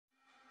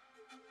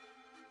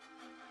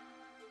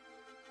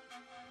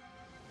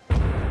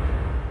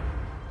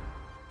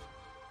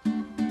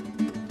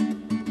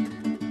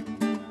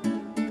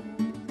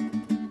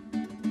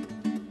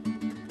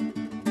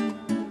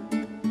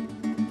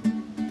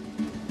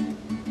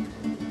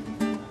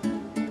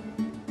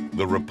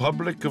The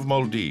Republic of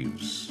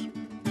Maldives,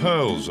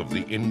 pearls of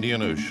the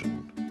Indian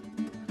Ocean,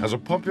 has a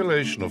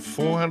population of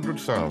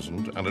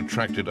 400,000 and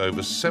attracted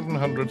over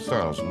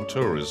 700,000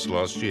 tourists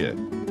last year.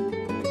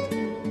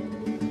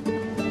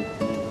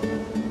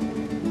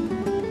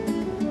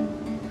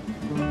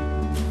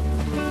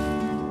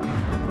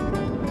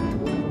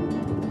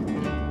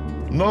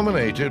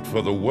 Nominated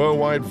for the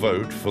worldwide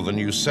vote for the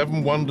new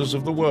 7 Wonders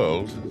of the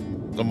World,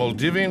 the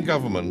Maldivian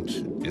government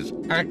is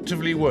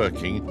actively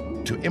working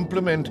to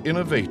implement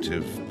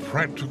innovative,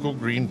 practical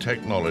green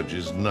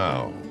technologies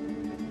now.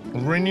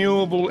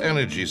 Renewable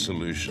energy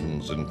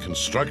solutions in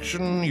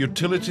construction,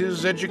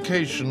 utilities,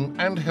 education,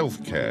 and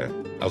healthcare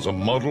as a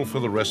model for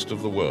the rest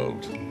of the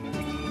world.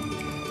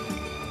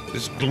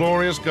 This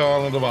glorious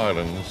garland of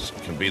islands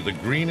can be the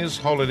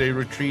greenest holiday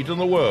retreat in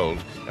the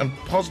world and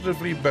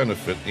positively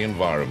benefit the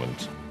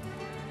environment.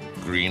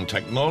 Green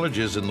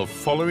technologies in the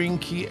following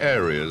key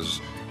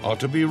areas are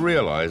to be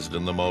realized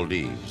in the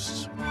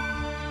Maldives.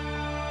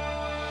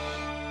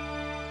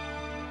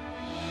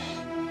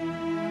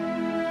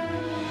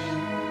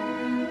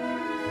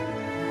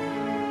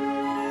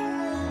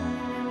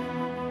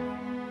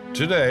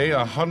 Today,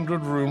 a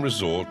 100-room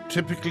resort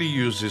typically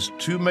uses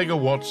 2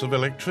 megawatts of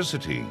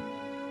electricity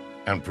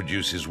and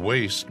produces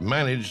waste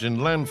managed in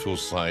landfill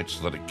sites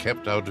that are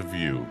kept out of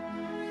view.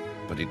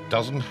 But it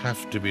doesn't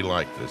have to be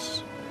like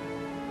this.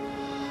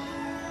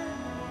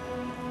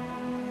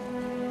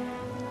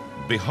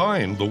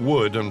 Behind the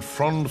wood and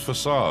frond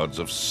facades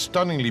of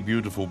stunningly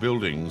beautiful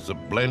buildings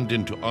that blend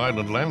into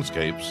island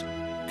landscapes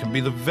can be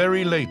the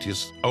very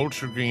latest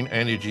ultra-green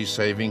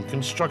energy-saving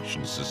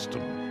construction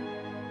system.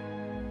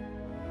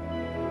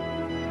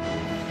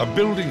 A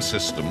building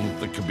system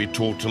that can be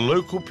taught to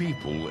local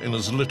people in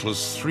as little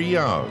as 3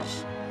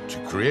 hours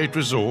to create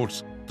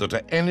resorts that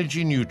are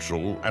energy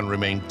neutral and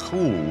remain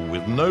cool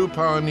with no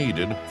power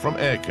needed from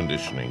air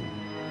conditioning.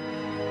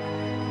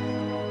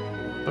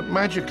 But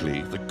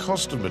magically, the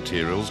cost of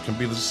materials can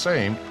be the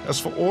same as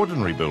for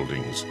ordinary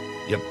buildings,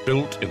 yet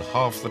built in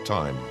half the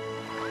time.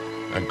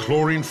 And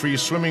chlorine-free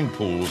swimming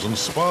pools and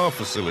spa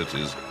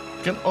facilities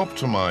can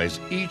optimize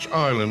each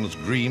island's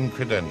green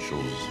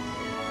credentials.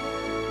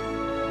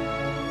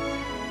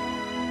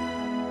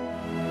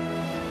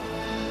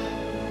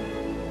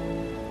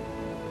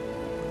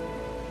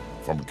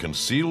 From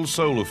concealed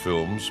solar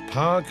films,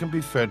 power can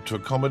be fed to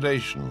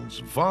accommodations,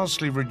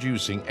 vastly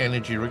reducing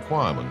energy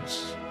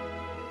requirements.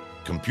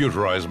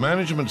 Computerized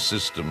management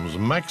systems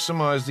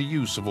maximize the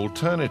use of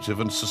alternative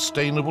and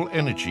sustainable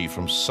energy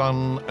from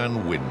sun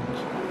and wind.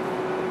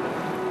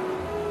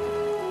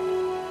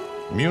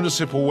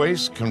 Municipal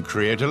waste can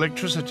create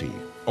electricity.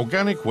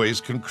 Organic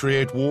waste can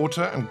create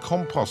water and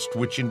compost,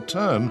 which in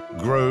turn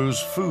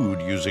grows food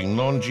using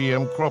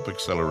non-GM crop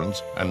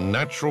accelerants and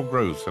natural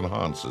growth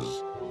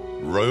enhancers.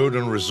 Road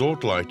and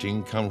resort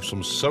lighting comes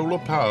from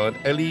solar-powered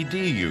LED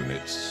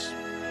units.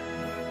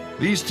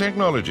 These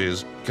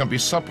technologies can be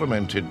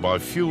supplemented by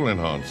fuel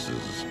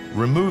enhancers,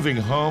 removing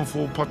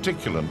harmful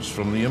particulates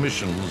from the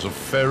emissions of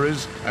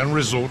ferries and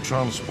resort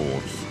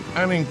transports,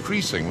 and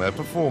increasing their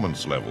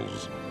performance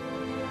levels.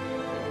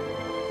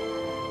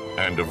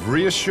 And of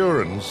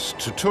reassurance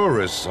to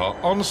tourists are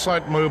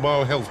on-site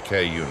mobile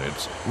healthcare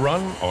units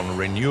run on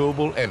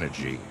renewable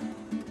energy.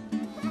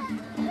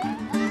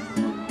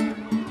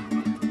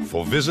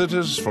 For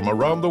visitors from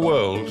around the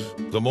world,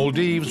 the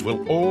Maldives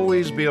will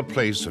always be a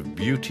place of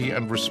beauty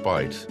and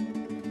respite.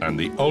 And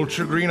the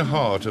ultra-green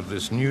heart of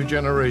this new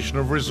generation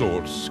of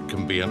resorts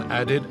can be an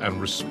added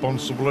and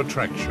responsible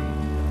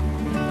attraction.